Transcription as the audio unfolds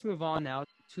move on now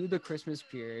to the Christmas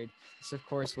period. This, of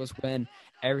course, was when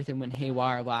everything went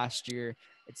haywire last year.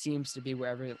 It seems to be where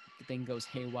everything goes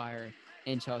haywire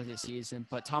in Chelsea season.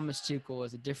 But Thomas Tuchel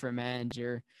is a different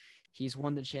manager. He's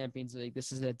won the Champions League.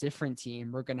 This is a different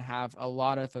team. We're going to have a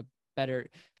lot of a better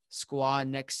squad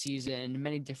next season in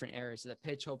many different areas of the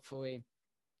pitch, hopefully.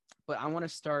 But I want to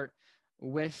start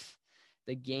with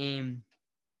the game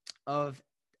of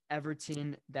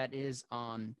Everton that is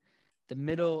on the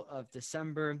middle of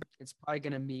December. It's probably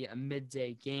going to be a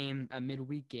midday game, a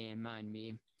midweek game, mind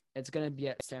me. It's going to be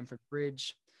at Stamford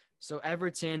Bridge. So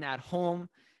Everton at home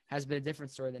has been a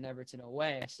different story than Everton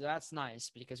away. So that's nice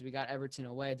because we got Everton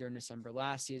away during December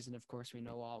last season. Of course, we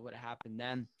know all what happened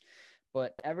then.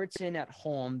 But Everton at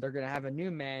home, they're going to have a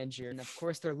new manager. And, of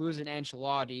course, they're losing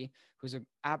Ancelotti, who's an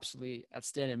absolutely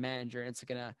outstanding manager. And it's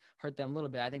going to hurt them a little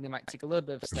bit. I think they might take a little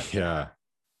bit of a step Yeah. back.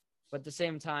 But at the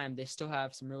same time, they still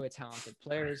have some really talented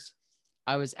players.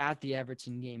 I was at the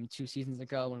Everton game 2 seasons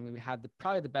ago when we had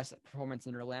probably the best performance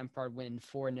under Lampard, winning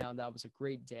 4-0. That was a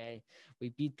great day. We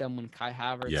beat them when Kai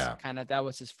Havertz that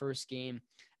was his first game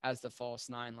as the false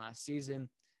nine last season.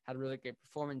 Had a really great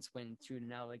performance, win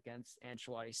 2-0 against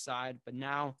Ancelotti's side. But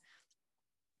now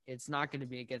it's not going to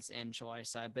be against Ancelotti's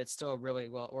side, but it's still a really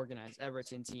well-organized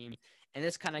Everton team. And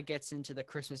this kind of gets into the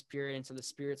Christmas period, and so the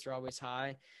spirits are always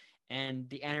high and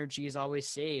the energy is always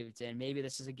saved. And maybe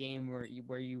this is a game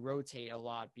where you rotate a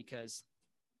lot because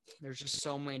there's just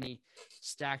so many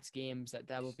stacked games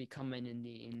that will be coming in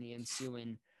the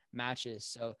ensuing matches.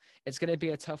 So it's going to be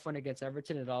a tough one against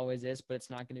Everton. It always is, but it's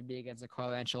not going to be against the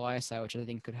Carlo Ancelotti side, which I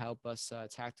think could help us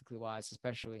tactically wise,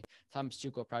 especially Thomas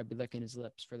Tuchel will probably be licking his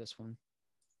lips for this one.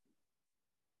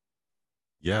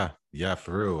 Yeah,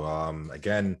 for real.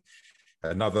 Again,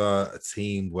 another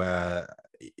team where,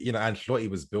 Ancelotti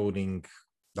was building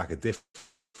like a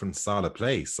different style of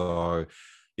play. So,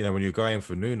 when you're going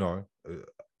for Nuno,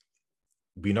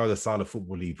 we know the style of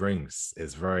football he brings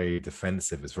is very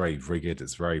defensive, it's very rigid,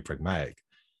 it's very pragmatic.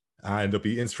 And it'll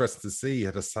be interesting to see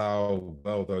just how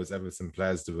well those Everton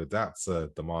players do adapt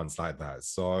to demands like that.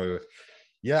 So,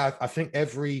 yeah, I think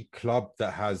every club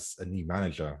that has a new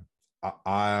manager,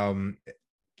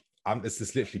 it's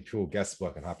just literally pure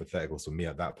guesswork and hypotheticals for me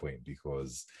at that point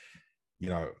because,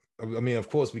 of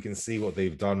course, we can see what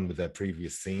they've done with their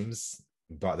previous teams,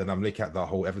 but then I'm looking at the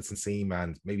whole Everton team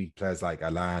and maybe players like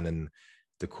Alan and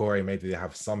Decore, maybe they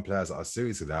have some players that are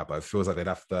suited to that, but it feels like they'd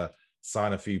have to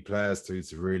sign a few players to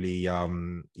really,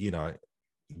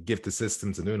 give the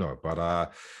system to Nuno.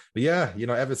 But yeah,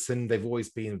 Everton, they've always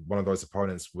been one of those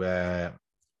opponents where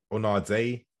on our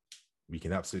day, we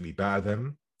can absolutely batter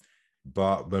them.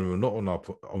 But when we're not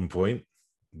on point,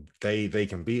 they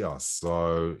can beat us.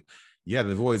 So yeah,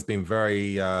 they've always been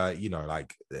very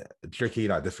tricky,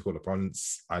 like difficult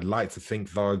opponents. I'd like to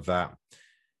think though that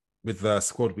with the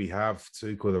squad we have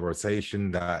to call the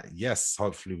rotation, that yes,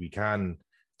 hopefully we can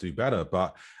do better.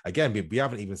 But again, we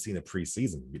haven't even seen a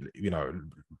preseason.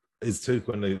 Is Tuchel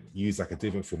going to use like a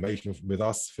different formation with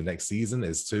us for next season?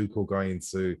 Is Tuchel going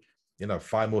to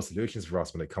find more solutions for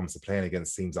us when it comes to playing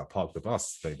against teams that park the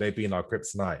bus? They've been our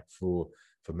kryptonite for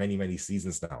many, many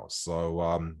seasons now. So,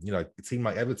 a team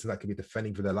like Everton that could be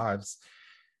defending for their lives,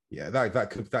 yeah,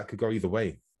 that could go either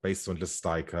way based on just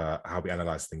like how we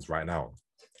analyze things right now.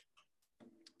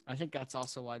 I think that's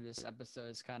also why this episode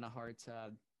is kind of hard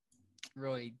to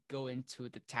really go into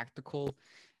the tactical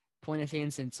point of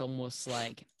things. It's almost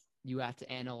like you have to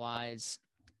analyze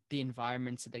the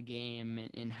environments of the game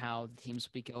and how the teams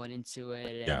will be going into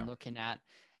it and looking at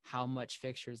how much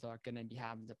fixtures are going to be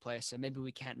having to play. So maybe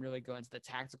we can't really go into the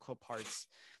tactical parts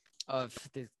of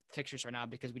the fixtures right now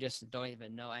because we just don't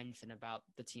even know anything about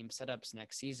the team setups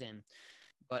next season.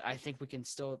 But I think we can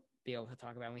still be able to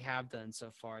talk about, and we have done so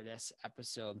far this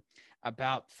episode,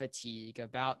 about fatigue,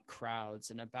 about crowds,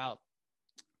 and about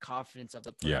confidence of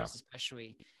the players,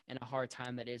 especially in a hard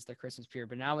time that is the Christmas period.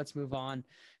 But now let's move on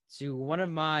to one of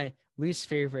my least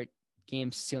favorite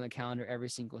games to see on the calendar every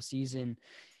single season.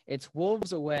 It's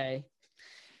Wolves away.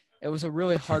 It was a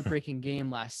really heartbreaking game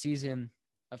last season,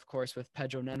 of course, with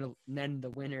Pedro Nen the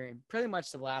winner, and pretty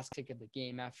much the last kick of the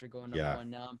game after going up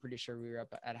 1-0. I'm pretty sure we were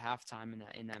up at halftime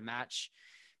in that match.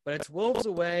 But it's Wolves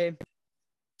away,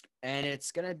 and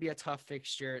it's going to be a tough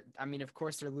fixture. I mean, of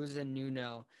course, they're losing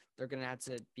Nuno. They're going to have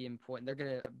to be important. They're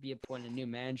going to be appointing a new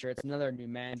manager. It's another new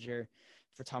manager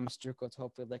for Thomas Tuchel to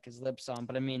hopefully lick his lips on.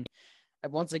 But, I mean,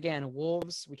 once again,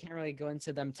 Wolves, we can't really go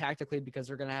into them tactically because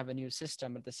they're going to have a new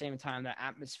system. But at the same time, the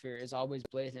atmosphere is always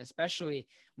blazing, especially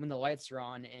when the lights are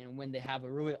on and when they have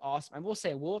a really awesome – I will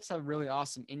say Wolves have a really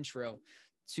awesome intro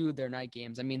to their night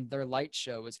games. I mean, their light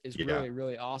show is really,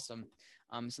 really awesome.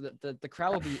 So the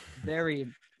crowd will be very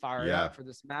fired Yeah. up for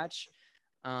this match.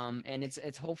 And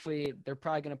it's hopefully they're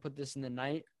probably going to put this in the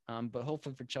night. But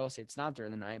hopefully for Chelsea, it's not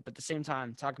during the night. But at the same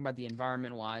time, talking about the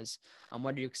environment wise,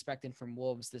 what are you expecting from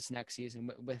Wolves this next season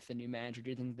with the new manager? Do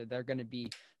you think that they're going to be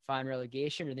fine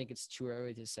relegation, or do you think it's too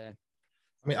early to say?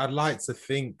 I mean, I'd like to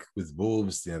think with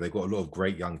Wolves, they've got a lot of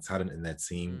great young talent in their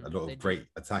team, a lot They of do. great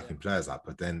attacking Yeah. players like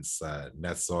Podence,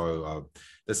 Neto,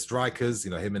 the strikers,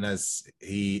 Jimenez,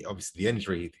 he obviously the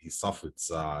injury he suffered,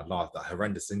 that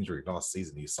horrendous injury last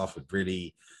season, he suffered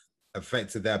really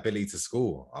affected their ability to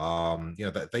score.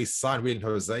 That they signed William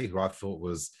Jose, who I thought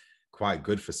was quite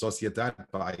good for Sociedad,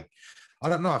 but I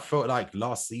don't know. I felt like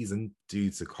last season, due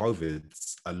to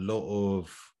COVID, a lot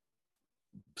of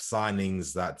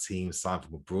signings that teams signed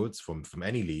from abroad, from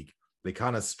any league, they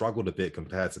kind of struggled a bit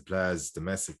compared to players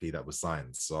domestically that were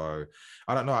signed. So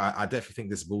I don't know. I definitely think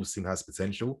this Wolves team has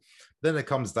potential. Then it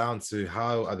comes down to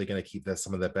how are they going to keep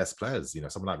some of their best players?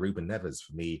 Someone like Ruben Neves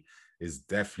for me is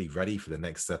definitely ready for the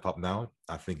next step up now.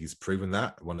 I think he's proven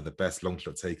that, one of the best long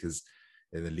shot takers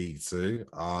in the league too.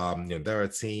 They're a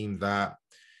team that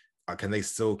can they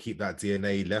still keep that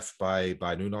DNA left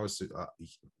by Nuno?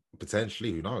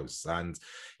 Potentially, who knows? And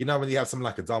when you have someone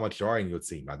like Adama Traore in your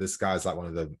team, like this guy's like one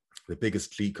of the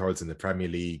biggest cheat codes in the Premier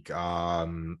League.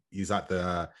 He's at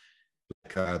the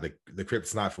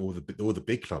kryptonite for all the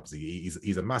big clubs.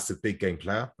 He's a massive big game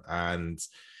player, and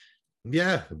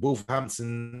yeah,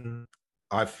 Wolverhampton.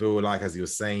 I feel like, as you were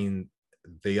saying,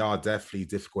 they are definitely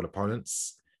difficult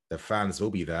opponents. Their fans will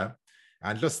be there,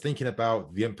 and just thinking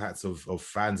about the impact of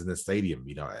fans in the stadium,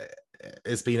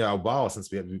 it's been a while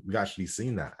since we've actually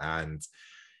seen that. And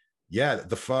yeah,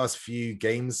 the first few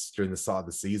games during the start of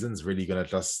the season is really going to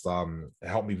just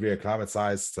help me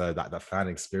reacclimatize to that fan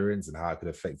experience and how it could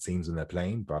affect teams when they're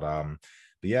playing. But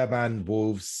yeah, man,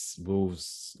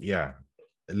 Wolves, yeah.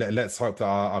 Let's hope that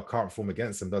our current form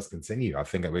against them does continue. I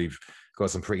think that we've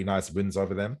got some pretty nice wins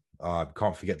over them.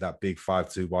 Can't forget that big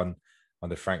 5-2-1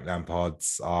 under Frank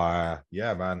Lampard's.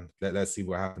 Yeah, man, let's see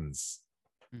what happens.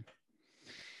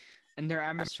 And their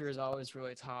atmosphere is always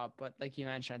really top. But like you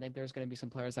mentioned, I think there's going to be some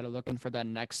players that are looking for that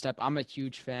next step. I'm a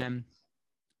huge fan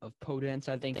of Podence.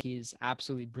 I think he's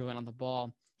absolutely brilliant on the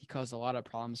ball. He caused a lot of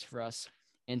problems for us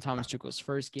in Thomas Tuchel's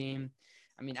first game.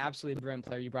 I mean, absolutely brilliant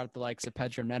player. You brought up the likes of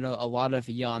Pedro Neto, a lot of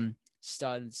young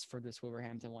studs for this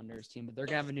Wolverhampton Wanderers team, but they're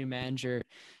going to have a new manager.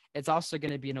 It's also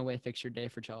going to be an away fixture day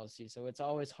for Chelsea. So it's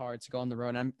always hard to go on the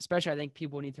road. And especially, I think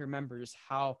people need to remember just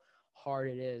how hard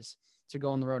it is to go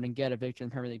on the road and get a victory in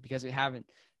the Premier League because we haven't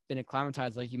been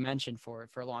acclimatized, like you mentioned, for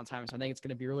a long time. So I think it's going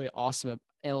to be a really awesome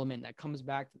element that comes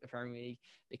back to the Premier League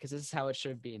because this is how it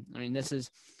should be. I mean, this is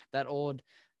that old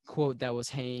quote that was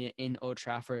hanging in Old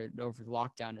Trafford over the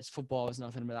lockdown is football is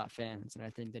nothing without fans. And I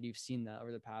think that you've seen that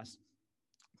over the past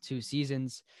 2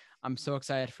 seasons. I'm so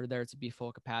excited for there to be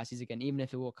full capacities again, even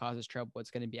if it will cause us trouble.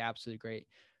 It's going to be absolutely great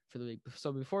for the league.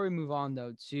 So before we move on,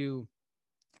 though, to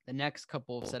the next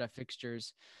couple of set of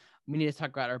fixtures, we need to talk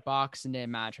about our Boxing Day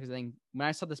match because I think when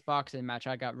I saw this Boxing Day match,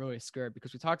 I got really scared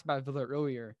because we talked about Villa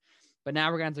earlier, but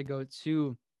now we're going to have to go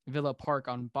to Villa Park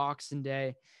on Boxing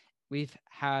Day. We've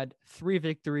had 3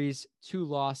 victories, 2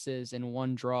 losses, and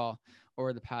 1 draw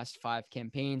over the past 5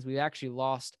 campaigns. We've actually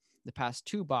lost the past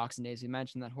 2 Boxing Days. We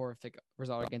mentioned that horrific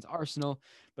result against Arsenal,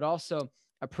 but also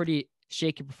a pretty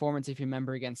shaky performance, if you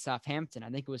remember, against Southampton. I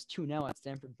think it was 2-0 at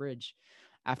Stamford Bridge.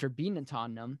 After beating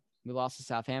Tottenham, we lost to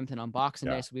Southampton on Boxing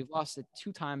Day, so we've lost it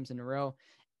 2 times in a row.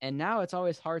 And now it's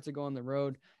always hard to go on the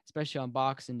road, especially on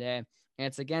Boxing Day. And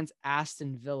it's against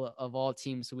Aston Villa, of all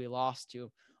teams, who we lost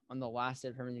to on the last day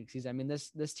of Premier League season. I mean,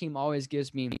 this team always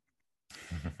gives me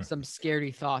some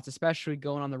scary thoughts, especially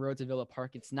going on the road to Villa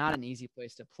Park. It's not an easy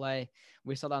place to play.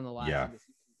 We saw that on the last day,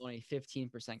 only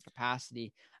 15%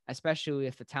 capacity, especially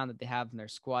with the talent that they have in their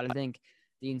squad. I think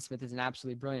Dean Smith is an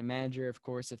absolutely brilliant manager. Of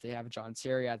course, if they have John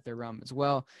Terry at their realm as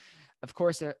well. Of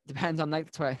course, it depends on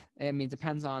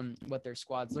depends on what their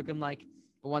squad's looking like.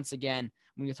 But once again,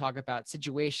 when you talk about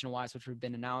situation-wise, which we've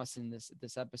been announcing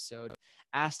this episode,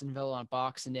 Aston Villa on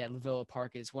Boxing Day at Villa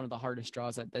Park is one of the hardest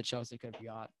draws that Chelsea could have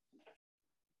got.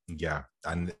 Yeah,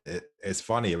 and it's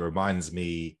funny. It reminds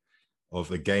me of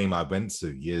a game I went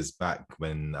to years back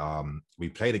when we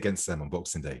played against them on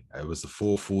Boxing Day. It was a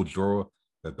 4-4 draw.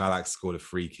 Where Ballack scored a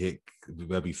free kick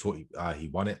where we thought he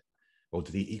won it. Or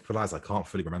did he equalize? I can't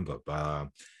fully remember.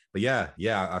 But yeah,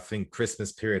 I think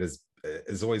Christmas period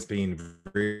has always been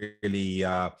really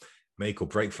make or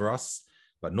break for us.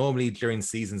 But normally during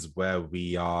seasons where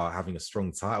we are having a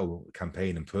strong title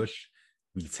campaign and push,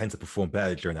 we tend to perform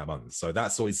better during that month. So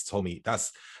that's always told me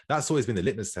that's always been the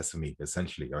litmus test for me,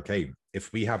 essentially. Okay,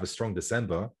 if we have a strong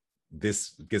December,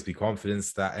 this gives me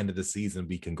confidence that end of the season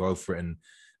we can go for it and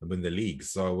win the league.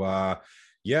 So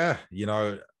yeah,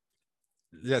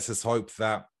 let's just hope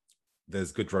that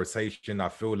there's good rotation. I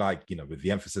feel like, with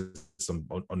the emphasis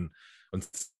on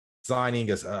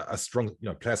signing a strong,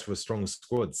 players for a strong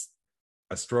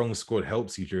squad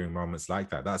helps you during moments like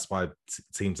that. That's why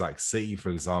teams like City, for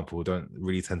example, don't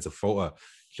really tend to falter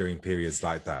during periods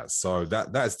like that. So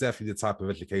that's definitely the type of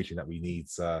education that we need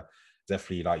to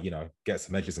definitely get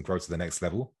some edges and grow to the next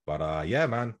level. But yeah,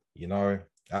 man,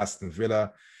 Aston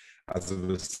Villa, as I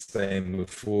was saying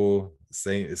before,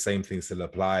 same things still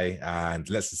apply, and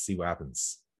let's just see what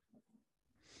happens.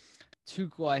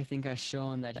 Tuchel, I think, has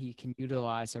shown that he can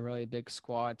utilize a really big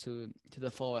squad to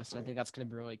the fullest. I think that's going to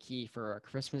be really key for our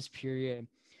Christmas period,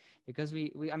 because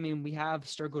we have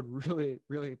struggled really,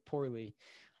 really poorly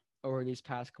over these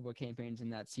past couple of campaigns in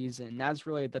that season. And that's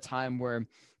really the time where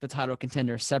the title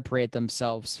contenders separate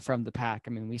themselves from the pack. I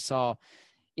mean, we saw,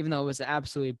 even though it was an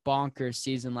absolutely bonkers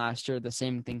season last year, the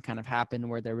same thing kind of happened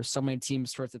where there were so many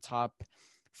teams towards the top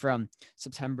from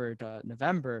September to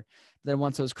November. Then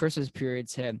once those Christmas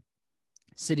periods hit,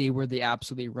 City were the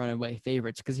absolutely runaway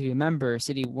favorites. Because if you remember,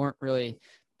 City weren't really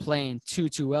playing too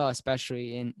well,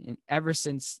 especially in ever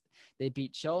since they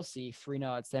beat Chelsea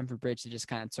 3-0 at Stamford Bridge. They just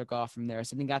kind of took off from there.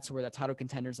 So I think that's where the title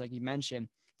contenders, like you mentioned,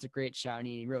 it's a great shout, and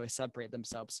you really separate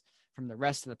themselves from the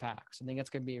rest of the pack. So I think that's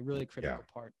going to be a really critical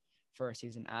part for a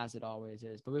season, as it always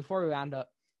is. But before we round up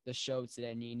the show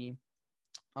today, Nini,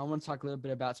 I want to talk a little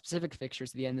bit about specific fixtures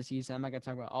at the end of the season. I'm not going to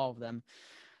talk about all of them.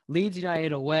 Leeds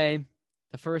United away,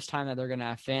 the first time that they're going to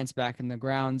have fans back in the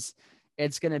grounds.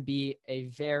 It's going to be a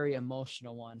very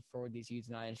emotional one for these Leeds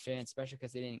United fans, especially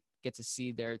because they didn't get to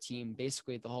see their team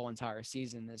basically the whole entire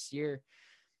season this year.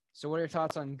 So what are your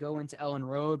thoughts on going to Ellen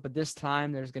Road? But this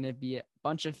time there's going to be a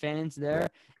bunch of fans there,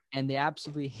 and they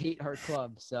absolutely hate our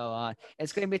club. So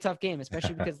it's going to be a tough game,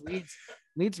 especially because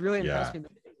Leeds really impressed me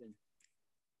this season.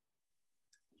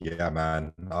 Yeah,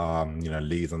 man.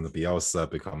 Leeds on the Bielsa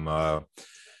become a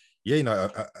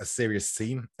serious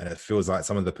team, and it feels like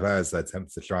some of the players that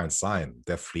attempt to try and sign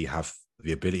definitely have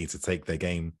the ability to take their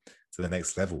game to the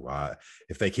next level.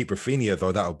 If they keep Rafinha,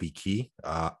 though, that'll be key.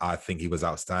 I think he was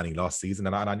outstanding last season,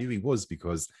 and I knew he was,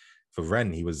 because for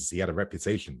Rennes, he had a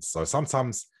reputation. So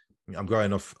sometimes I'm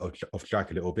going off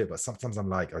track a little bit, but sometimes I'm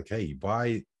like, okay,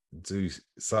 why do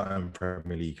certain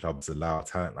Premier League clubs allow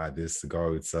talent like this to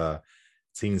go to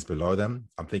teams below them?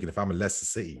 I'm thinking, if I'm a Leicester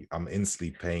City, I'm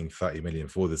instantly paying 30 million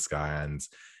for this guy, and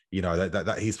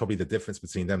that he's probably the difference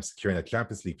between them securing a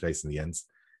Champions League place in the end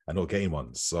and not getting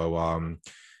one. So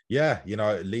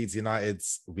Leeds United,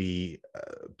 we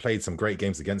played some great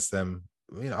games against them.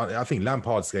 I think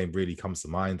Lampard's game really comes to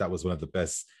mind. That was one of the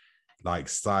best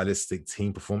stylistic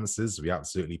team performances. We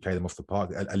absolutely played them off the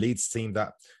park. A Leeds team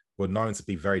that were known to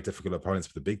be very difficult opponents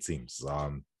for the big teams.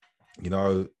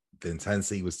 The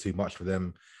intensity was too much for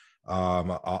them.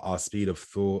 Our speed of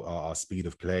thought, our speed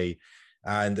of play.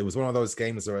 And it was one of those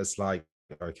games where it's like,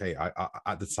 okay, I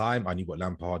at the time, I knew what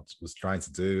Lampard was trying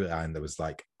to do. And it was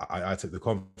like, I took the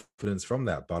confidence from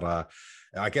that. But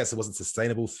I guess it wasn't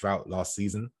sustainable throughout last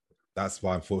season. That's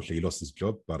why, unfortunately, he lost his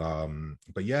job.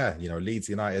 But yeah, Leeds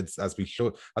United, as we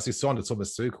saw under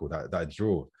Thomas Tuchel, that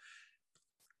draw,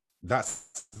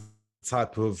 that's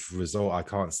type of result I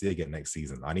can't see again next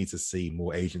season. I need to see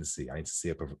more agency. I need to see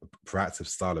a proactive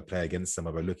style of play against them,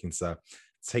 where we're looking to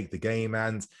take the game.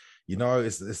 And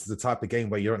it's the type of game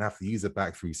where you don't have to use a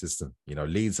back three system.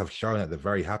 Leeds have shown that they're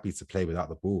very happy to play without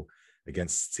the ball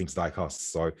against teams like us.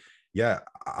 So yeah,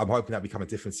 I'm hoping that we come with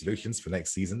different solutions for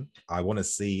next season. I want to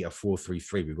see a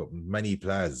 4-3-3. We've got many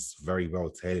players very well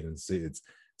tailored and suited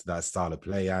to that style of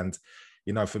play. And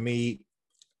for me,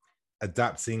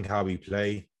 adapting how we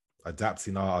play,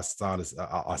 adapting our style,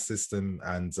 our system,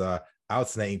 and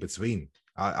alternating between,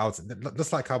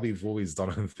 just like how we've always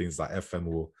done on things like FM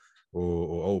or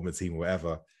Ultimate Team or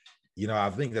whatever. I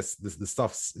think the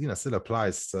stuff still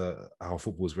applies to how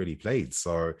football is really played.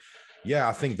 So yeah,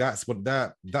 I think that's one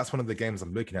of the games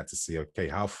I'm looking at to see, okay,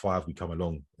 how far have we come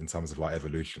along in terms of our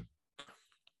evolution.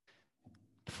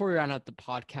 Before we round out the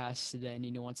podcast today,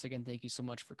 Nino, once again, thank you so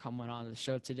much for coming on the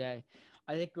show today.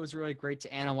 I think it was really great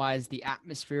to analyze the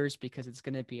atmospheres, because it's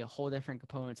going to be a whole different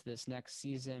component to this next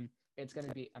season. It's going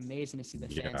to be amazing to see the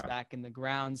fans back in the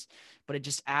grounds, but it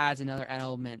just adds another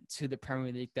element to the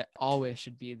Premier League that always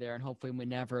should be there. And hopefully we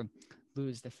never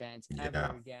lose the fans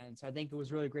ever again. So I think it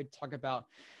was really great to talk about,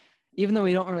 even though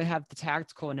we don't really have the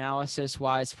tactical analysis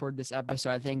wise for this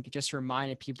episode. I think it just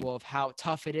reminded people of how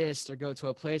tough it is to go to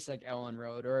a place like Ellen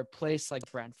Road, or a place like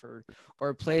Brentford, or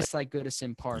a place like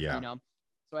Goodison Park,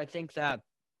 So I think that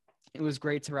It was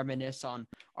great to reminisce on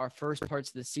our first parts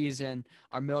of the season,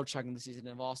 our middle chunk of the season,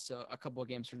 and also a couple of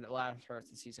games from the latter parts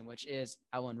of the season, which is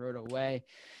Ellen Road away.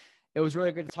 It was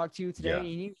really good to talk to you today. Yeah.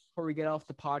 Eni. Before we get off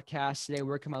the podcast today,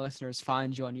 where can my listeners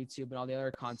find you on YouTube and all the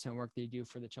other content work that you do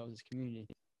for the Chelsea community?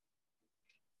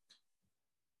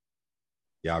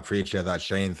 Yeah, I appreciate that,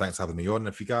 Shane. Thanks for having me on.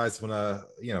 If you guys want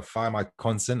to, find my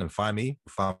content and find me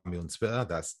on Twitter.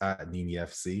 That's at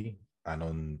NiniFC. And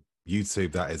on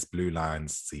YouTube, that is Blue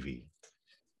Lines TV.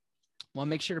 Well,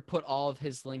 make sure to put all of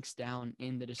his links down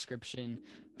in the description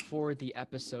for the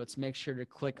episodes. Make sure to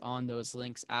click on those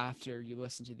links after you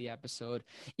listen to the episode.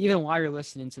 Even while you're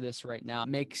listening to this right now,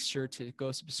 make sure to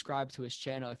go subscribe to his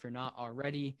channel if you're not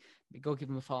already. Go give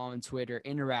him a follow on Twitter,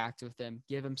 interact with him,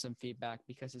 give him some feedback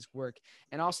because his work,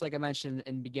 and also like I mentioned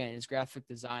in the beginning, his graphic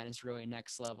design is really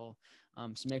next level.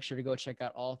 So make sure to go check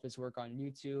out all of his work on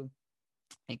YouTube,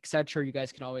 etc. You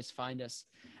guys can always find us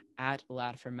at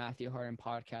Lad for Matthew Harden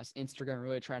podcast, Instagram,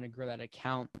 really trying to grow that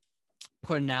account,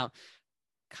 putting out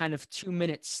kind of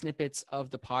 2-minute snippets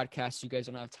of the podcast. You guys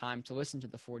don't have time to listen to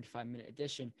the 45-minute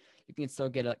edition. You can still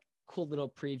get a cool little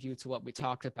preview to what we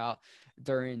talked about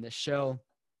during the show.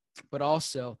 But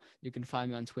also, you can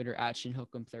find me on Twitter at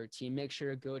ShinHokum13. Make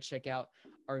sure to go check out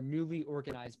our newly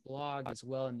organized blog as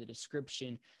well in the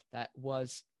description. That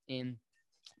was in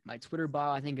my Twitter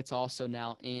bio. I think it's also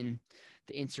now in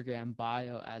the Instagram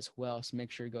bio as well. So make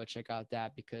sure to go check out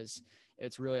that because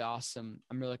it's really awesome.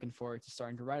 I'm really looking forward to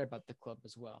starting to write about the club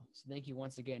as well. So thank you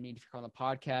once again, Need, for calling the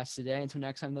podcast today. Until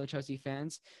next time, though, Chelsea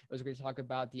fans, it was great to talk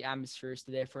about the atmospheres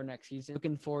today for next season.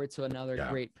 Looking forward to another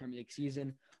great Premier League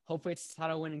season. Hopefully it's a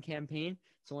title winning campaign.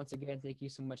 So once again, thank you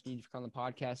so much, Need, for calling the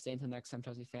podcast. Until next time,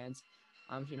 Chelsea fans,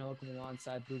 I'm Shane Holcomb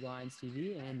alongside Blue Lines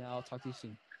TV, and I'll talk to you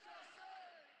soon.